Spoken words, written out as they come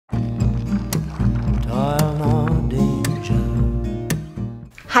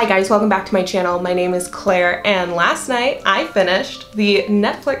Hi guys, welcome back to my channel. My name is Claire, and last night I finished the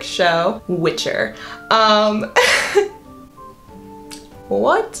Netflix show Witcher.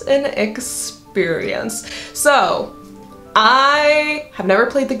 What an experience. So, I have never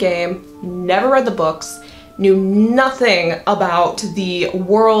played the game, never read the books, knew nothing about the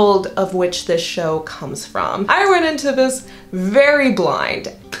world of which this show comes from. I went into this very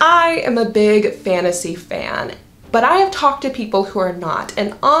blind. I am a big fantasy fan, but I have talked to people who are not,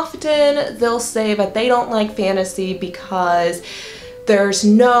 and often they'll say that they don't like fantasy because there's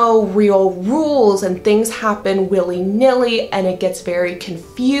no real rules and things happen willy-nilly and it gets very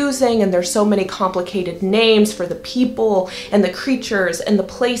confusing and there's so many complicated names for the people and the creatures and the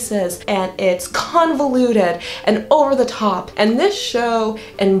places and it's convoluted and over the top. And this show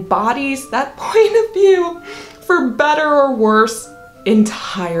embodies that point of view, for better or worse,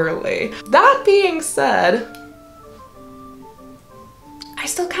 entirely. That being said, I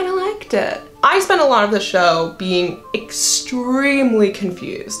still kind of liked it. I spent a lot of the show being extremely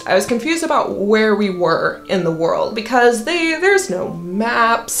confused. I was confused about where we were in the world because there's no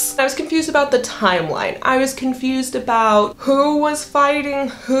maps. I was confused about the timeline. I was confused about who was fighting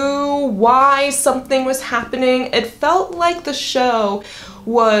who, why something was happening. It felt like the show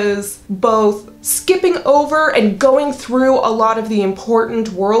was both skipping over and going through a lot of the important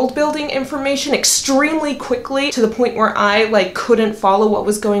world building information extremely quickly to the point where I couldn't follow what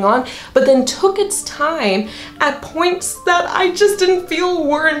was going on, but then took its time at points that I just didn't feel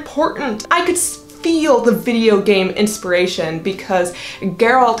were important. I could feel the video game inspiration because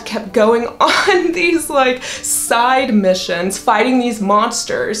Geralt kept going on these side missions fighting these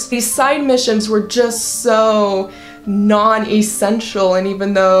monsters. These side missions were just so non-essential, and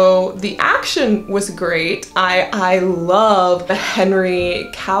even though the action was great, I love Henry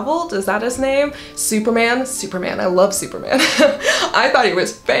Cavill, is that his name? Superman, I love Superman. I thought he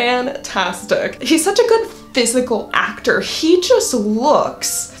was fantastic. He's such a good physical actor. He just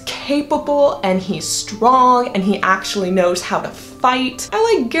looks capable and he's strong and he actually knows how to fight.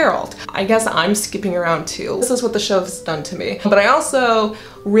 I like Geralt. I guess I'm skipping around too. This is what the show has done to me. But I also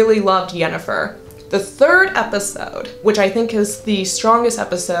really loved Yennefer. The third episode, which I think is the strongest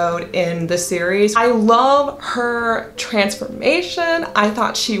episode in the series, I love her transformation. I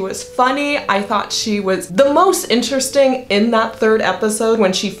thought she was funny. I thought she was the most interesting in that third episode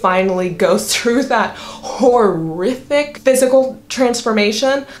when she finally goes through that horrific physical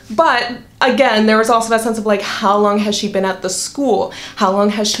transformation. But again, there was also that sense of how long has she been at the school? How long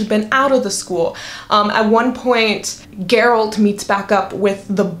has she been out of the school? At one point, Geralt meets back up with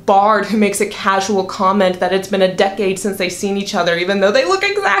the bard who makes a casual comment that it's been a decade since they've seen each other, even though they look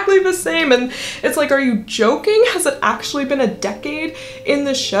exactly the same. And it's are you joking? Has it actually been a decade in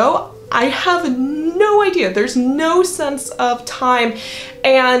the show? I have no idea. There's no sense of time.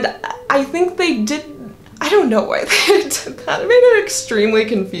 And I think they did, I don't know why they did that. It made it extremely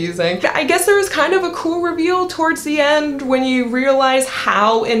confusing. I guess there was kind of a cool reveal towards the end when you realize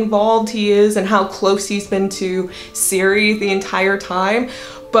how involved he is and how close he's been to Ciri the entire time.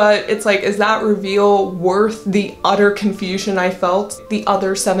 But it's is that reveal worth the utter confusion I felt the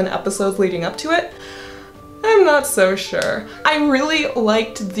other 7 episodes leading up to it? I'm not so sure. I really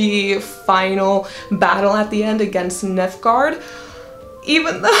liked the final battle at the end against Nilfgaard,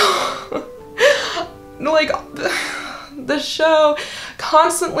 even though the show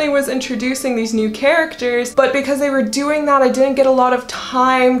constantly was introducing these new characters, but because they were doing that, I didn't get a lot of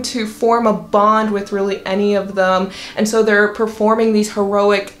time to form a bond with really any of them, and so they're performing these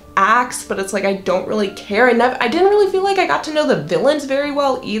heroic acts, but it's I don't really care. I didn't really feel like I got to know the villains very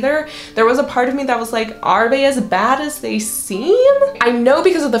well either. There was a part of me that was are they as bad as they seem? I know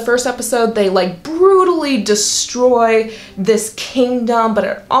because of the first episode they brutally destroy this kingdom, but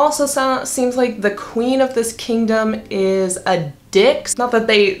it also seems like the queen of this kingdom is a dick. Not that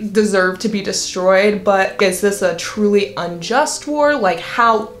they deserve to be destroyed, but is this a truly unjust war?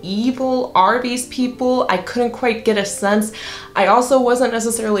 How evil are these people? I couldn't quite get a sense. I also wasn't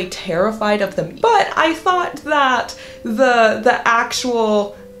necessarily terrified of them, but I thought that the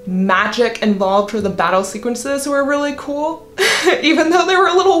actual magic involved for the battle sequences were really cool, even though they were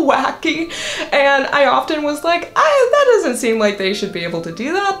a little wacky. And I often was that doesn't seem like they should be able to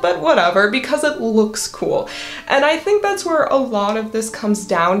do that, but whatever, because it looks cool. And I think that's where a lot of this comes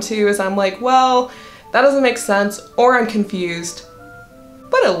down to, is I'm well, that doesn't make sense, or I'm confused,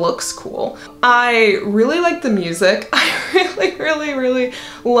 but it looks cool. I really liked the music. I really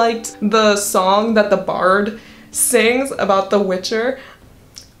liked the song that the bard sings about the Witcher.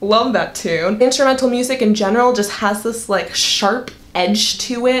 Love that tune. Instrumental music in general just has this sharp edge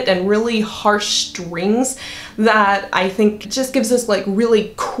to it and really harsh strings that I think just gives us like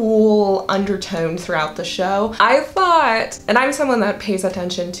really cool undertone throughout the show. I thought, and I'm someone that pays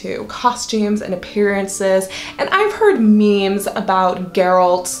attention to costumes and appearances, and I've heard memes about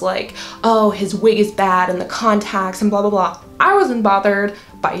Geralt's like, oh, his wig is bad and the contacts and blah blah blah. I wasn't bothered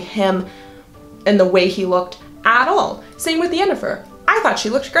by him and the way he looked at all. Same with Yennefer. I thought she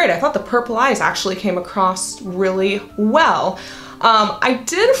looked great. I thought the purple eyes actually came across really well. I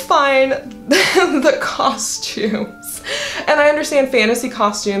did find the costumes, and I understand fantasy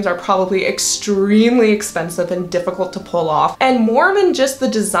costumes are probably extremely expensive and difficult to pull off, and more than just the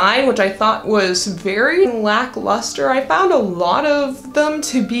design, which I thought was very lackluster, I found a lot of them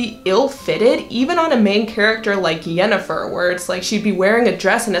to be ill-fitted, even on a main character like Yennefer, where it's like she'd be wearing a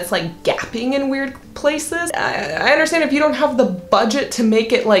dress and it's like gapping in weird places. I understand if you don't have the budget to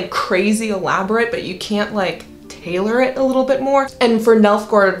make it like crazy elaborate, but you can't like tailor it a little bit more. And for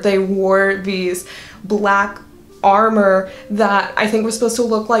Nilfgaard, they wore these black armor that I think was supposed to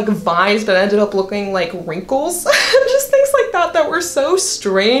look like vines, but ended up looking like wrinkles. Just things like that that were so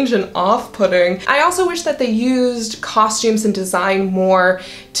strange and off-putting. I also wish that they used costumes and design more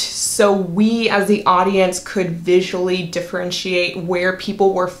so we as the audience could visually differentiate where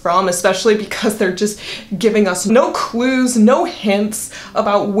people were from, especially because they're just giving us no clues, no hints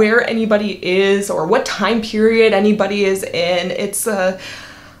about where anybody is or what time period anybody is in. It's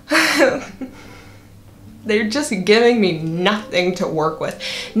they're just giving me nothing to work with.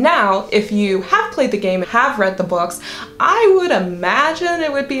 Now, if you have played the game and have read the books, I would imagine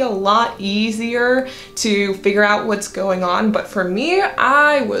it would be a lot easier to figure out what's going on, but for me,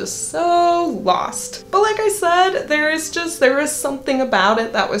 I was so lost. But like I said, there is something about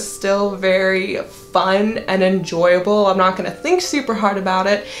it that was still very fun and enjoyable. I'm not gonna think super hard about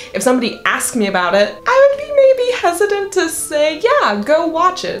it. If somebody asked me about it, I would be maybe hesitant to say, yeah, go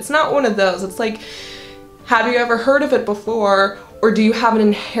watch it. It's not one of those. It's like, have you ever heard of it before, or do you have an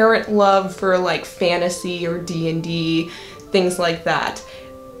inherent love for like fantasy or D&D, things like that?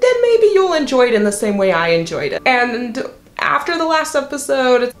 Then maybe you'll enjoy it in the same way I enjoyed it. And after the last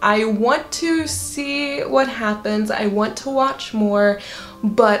episode, I want to see what happens. I want to watch more,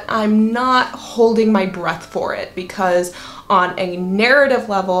 but I'm not holding my breath for it because on a narrative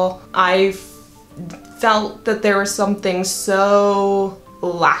level, I felt that there was something so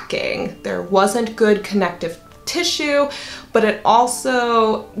lacking. There wasn't good connective tissue, but it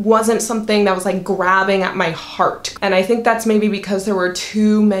also wasn't something that was like grabbing at my heart. And I think that's maybe because there were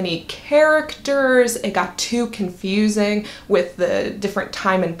too many characters, it got too confusing with the different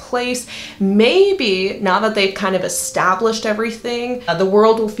time and place. Maybe now that they've kind of established everything, the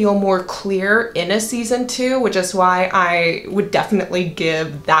world will feel more clear in a season 2, which is why I would definitely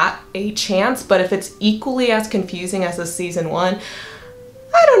give that a chance. But if it's equally as confusing as a season 1,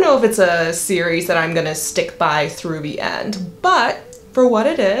 I don't know if it's a series that I'm gonna stick by through the end, but for what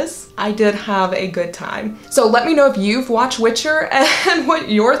it is, I did have a good time. So let me know if you've watched Witcher and what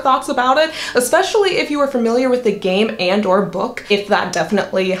your thoughts about it, especially if you were familiar with the game and or book, if that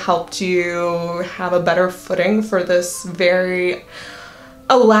definitely helped you have a better footing for this very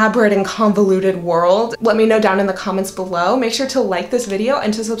elaborate and convoluted world. Let me know down in the comments below. Make sure to like this video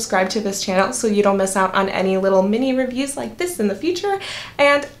and to subscribe to this channel so you don't miss out on any little mini reviews like this in the future.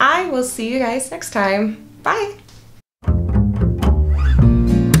 And I will see you guys next time. Bye!